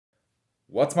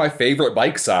What's my favorite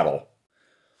bike saddle?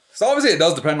 So obviously it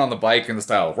does depend on the bike and the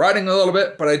style of riding a little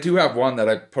bit, but I do have one that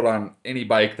I put on any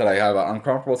bike that I have an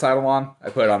uncomfortable saddle on. I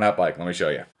put it on that bike. Let me show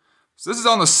you. So this is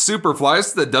on the Superfly. This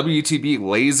is the WTB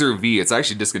Laser V. It's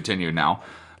actually discontinued now.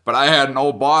 But I had an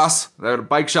old boss at a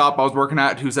bike shop I was working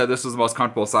at who said this was the most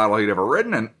comfortable saddle he'd ever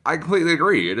ridden, and I completely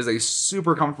agree. It is a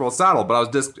super comfortable saddle, but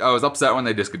I was upset when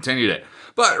they discontinued it.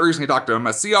 But I recently talked to them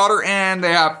at Sea Otter, and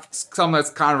they have some that's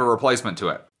kind of a replacement to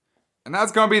it. And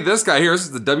that's going to be this guy here. This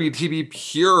is the WTB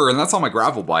Pure, and that's on my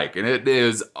gravel bike. And it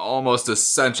is almost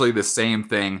essentially the same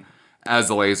thing as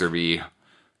the Laser V,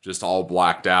 just all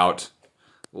blacked out.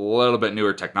 A little bit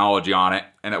newer technology on it,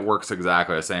 and it works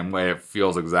exactly the same way. It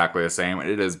feels exactly the same.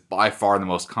 It is by far the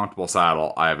most comfortable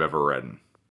saddle I have ever ridden.